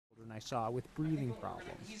saw with breathing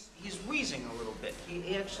problems. He's wheezing a little bit.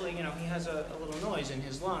 He actually, he has a little noise in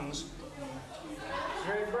his lungs. He's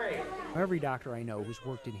very brave. Every doctor I know who's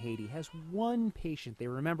worked in Haiti has one patient they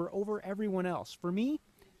remember over everyone else. For me,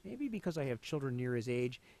 maybe because I have children near his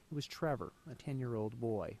age, it was Trevor, a 10-year-old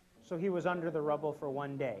boy. So he was under the rubble for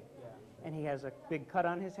one day, and he has a big cut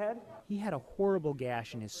on his head? He had a horrible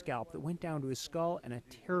gash in his scalp that went down to his skull and a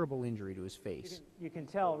terrible injury to his face. You can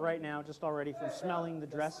tell right now, just already from smelling the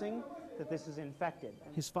dressing, that this is infected.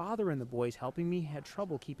 His father and the boys helping me had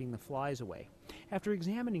trouble keeping the flies away. After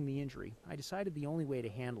examining the injury, I decided the only way to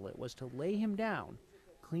handle it was to lay him down.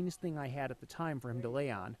 The cleanest thing I had at the time for him to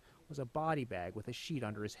lay on was a body bag with a sheet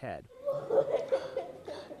under his head.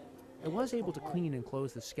 I was able to clean and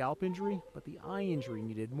close the scalp injury, but the eye injury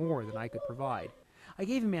needed more than I could provide. I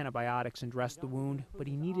gave him antibiotics and dressed the wound, but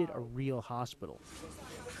he needed a real hospital.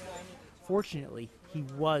 Fortunately, he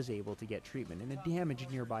was able to get treatment in a damaged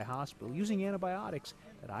nearby hospital using antibiotics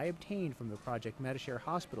that I obtained from the Project Medishare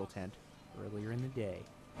hospital tent earlier in the day.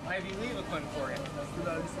 Ivy Levocin for you.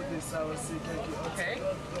 Okay.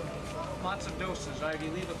 Lots of doses, Ivy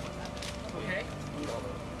Levocin. Okay.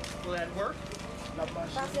 Will that work?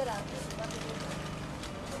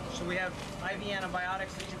 So we have IV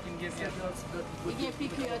antibiotics that you can give him.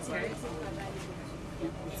 Okay.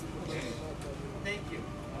 Thank you.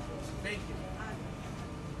 Thank you.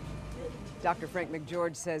 Dr. Frank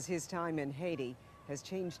McGeorge says his time in Haiti has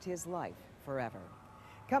changed his life forever.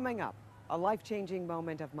 Coming up, a life-changing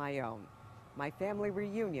moment of my own. My family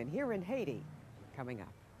reunion here in Haiti, coming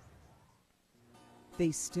up.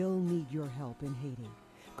 They still need your help in Haiti.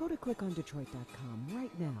 Go to clickondetroit.com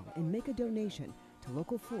right now and make a donation to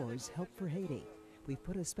Local 4's Help for Haiti. We've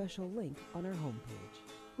put a special link on our homepage,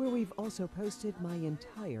 where we've also posted my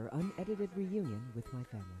entire unedited reunion with my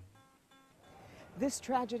family. This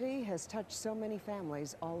tragedy has touched so many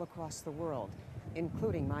families all across the world,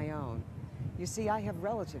 including my own. You see, I have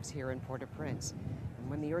relatives here in Port-au-Prince, and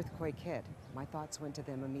when the earthquake hit, my thoughts went to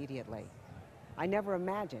them immediately. I never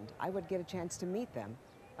imagined I would get a chance to meet them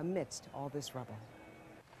amidst all this rubble.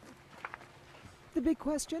 The big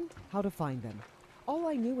question, how to find them. All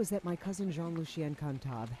I knew was that my cousin Jean-Lucien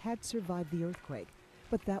Cantave had survived the earthquake,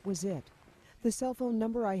 but that was it. The cell phone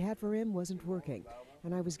number I had for him wasn't working,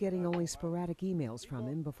 and I was getting only sporadic emails from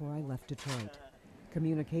him before I left Detroit.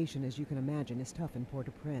 Communication, as you can imagine, is tough in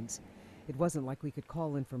Port-au-Prince. It wasn't like we could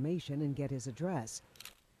call information and get his address.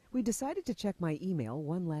 We decided to check my email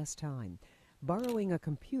one last time, borrowing a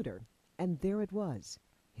computer, and there it was,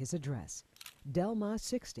 his address. Delma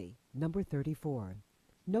 60, number 34.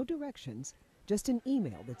 No directions, just an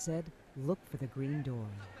email that said, look for the green door.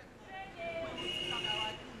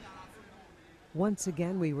 Once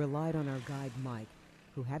again, we relied on our guide, Mike,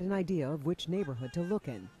 who had an idea of which neighborhood to look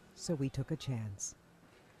in, so we took a chance.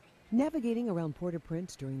 Navigating around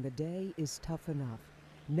Port-au-Prince during the day is tough enough.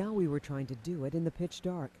 Now we were trying to do it in the pitch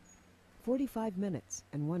dark. 45 minutes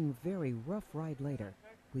and one very rough ride later,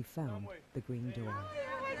 we found the green door.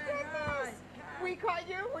 We caught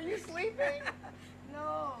you? Were you sleeping?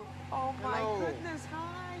 No. Oh my Hello. goodness.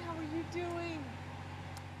 Hi, how are you doing?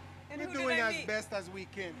 And We're doing as best as we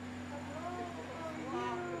can.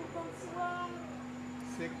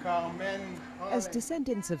 C'est Carmen. As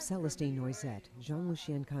descendants of Celestine Noisette,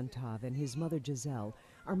 Jean-Lucien Cantave and his mother Giselle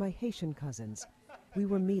are my Haitian cousins. We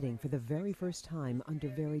were meeting for the very first time under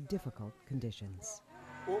very difficult conditions.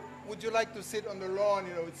 Would you like to sit on the lawn?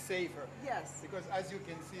 You know, it's safer. Yes. Because as you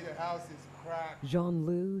can see, the house is cracked.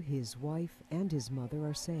 Jean-Lou, his wife, and his mother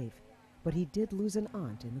are safe, but he did lose an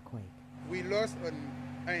aunt in the quake. We lost an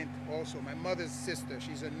aunt also, my mother's sister.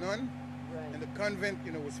 She's a nun, and the convent,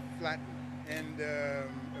 you know, was flattened. And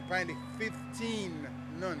apparently 15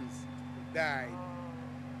 nuns died,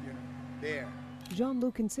 you know, there.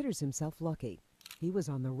 Jean-Lou considers himself lucky. He was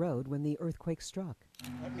on the road when the earthquake struck.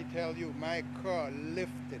 Let me tell you, my car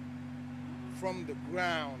lifted from the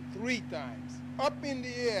ground 3 times, up in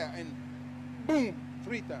the air, and boom,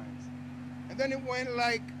 3 times. And then it went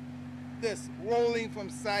like this, rolling from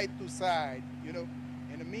side to side, you know.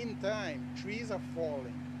 In the meantime, trees are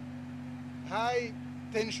falling. High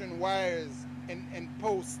tension wires and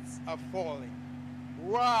posts are falling.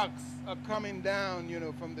 Rocks are coming down, you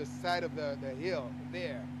know, from the side of the hill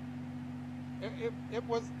there. It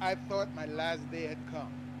was, I thought my last day had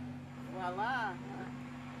come. Voila.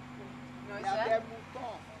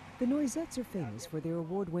 The Noisettes are famous for their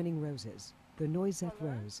award-winning roses, the Noisette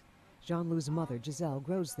Rose. Jean-Lou's mother, Giselle,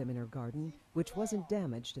 grows them in her garden, which wasn't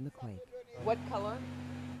damaged in the quake. What color?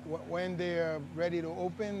 When they're ready to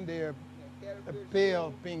open, they're a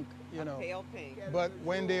pale pink, you know. Pale pink. But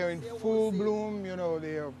when they're in full bloom, you know,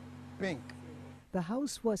 they're pink. The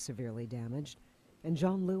house was severely damaged, and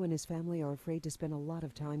Jean-Loup and his family are afraid to spend a lot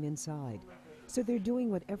of time inside. So they're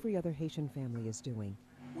doing what every other Haitian family is doing.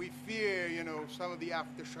 We fear, you know, some of the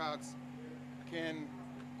aftershocks can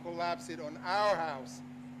collapse it on our house,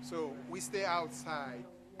 so we stay outside.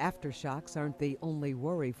 Aftershocks aren't the only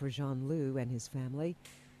worry for Jean-Loup and his family.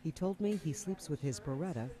 He told me he sleeps with his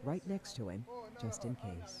Beretta right next to him, just in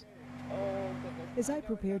case. As I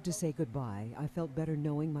prepared to say goodbye, I felt better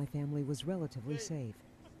knowing my family was relatively safe.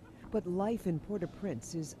 But life in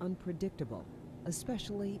Port-au-Prince is unpredictable,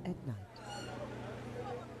 especially at night.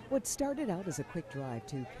 What started out as a quick drive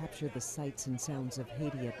to capture the sights and sounds of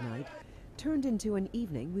Haiti at night turned into an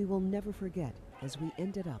evening we will never forget as we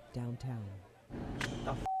ended up downtown.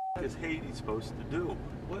 What the is Haiti supposed to do?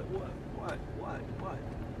 What?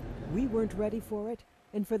 We weren't ready for it,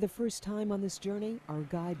 and for the first time on this journey, our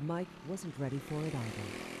guide Mike wasn't ready for it either.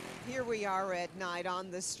 Here we are at night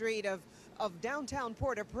on the street of downtown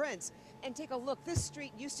Port-au-Prince. And take a look, this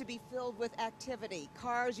street used to be filled with activity.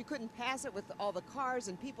 Cars, you couldn't pass it with all the cars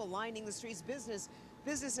and people lining the streets.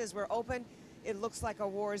 Businesses were open. It looks like a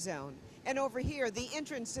war zone. And over here, the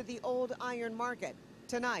entrance to the old iron market.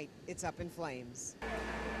 Tonight, it's up in flames.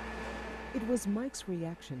 It was Mike's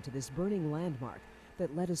reaction to this burning landmark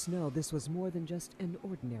that let us know this was more than just an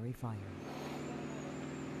ordinary fire.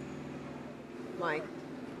 Mike,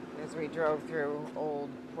 as we drove through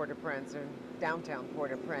old Port-au-Prince or downtown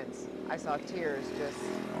Port-au-Prince, I saw tears just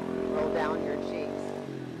roll down your cheeks.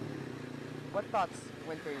 What thoughts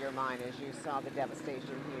went through your mind as you saw the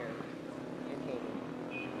devastation here in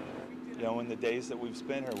Haiti? You know, in the days that we've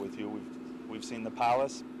spent here with you, we've seen the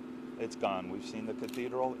palace, it's gone. We've seen the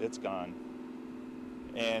cathedral, it's gone.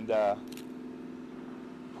 And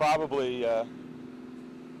probably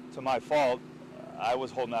to my fault, I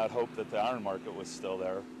was holding out hope that the iron market was still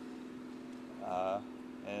there.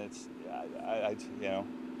 And it's, you know,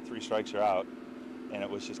 3 strikes you're out. And it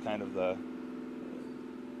was just kind of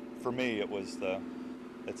for me,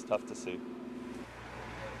 it's tough to see.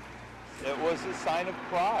 It was a sign of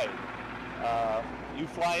pride. You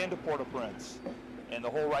fly into Port-au-Prince, and the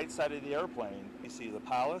whole right side of the airplane, you see the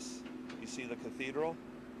palace, you see the cathedral,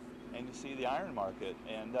 and you see the iron market.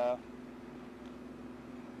 And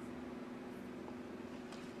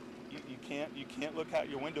you can't look out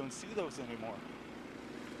your window and see those anymore.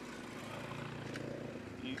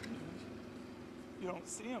 You don't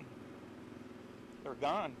see them. They're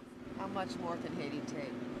gone. How much more can Haiti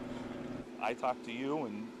take? I talk to you,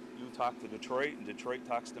 and you talk to Detroit, and Detroit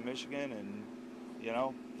talks to Michigan, and, you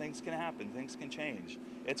know, things can happen, things can change.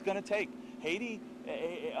 It's going to take. Haiti,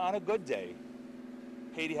 on a good day,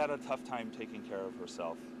 Haiti had a tough time taking care of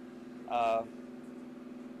herself. I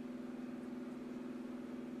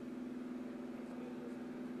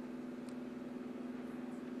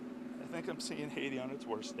think I'm seeing Haiti on its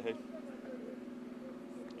worst day,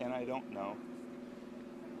 and I don't know.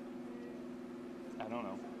 I don't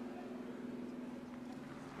know.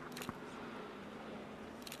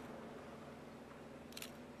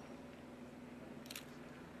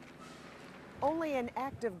 Only an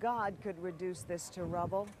act of God could reduce this to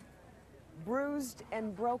rubble. Bruised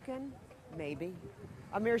and broken, maybe.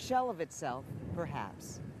 A mere shell of itself,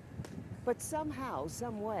 perhaps. But somehow,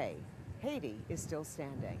 some way, Haiti is still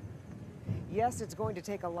standing. Yes, it's going to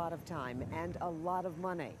take a lot of time and a lot of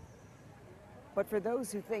money. But for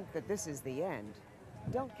those who think that this is the end,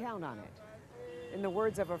 don't count on it. In the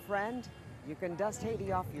words of a friend, you can dust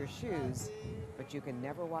Haiti off your shoes, but you can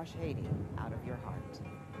never wash Haiti out of your heart.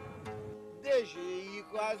 Déjé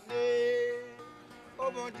croisé,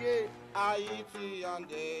 oh bon Dieu, Haïti en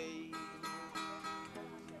deuil.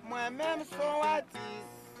 Moi-même son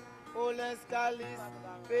artiste, oh l'escaliste,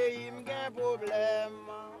 pays m'gen problème.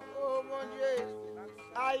 Oh mon Dieu,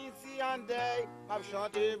 Haïti en deuil, m'a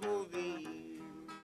chanté pour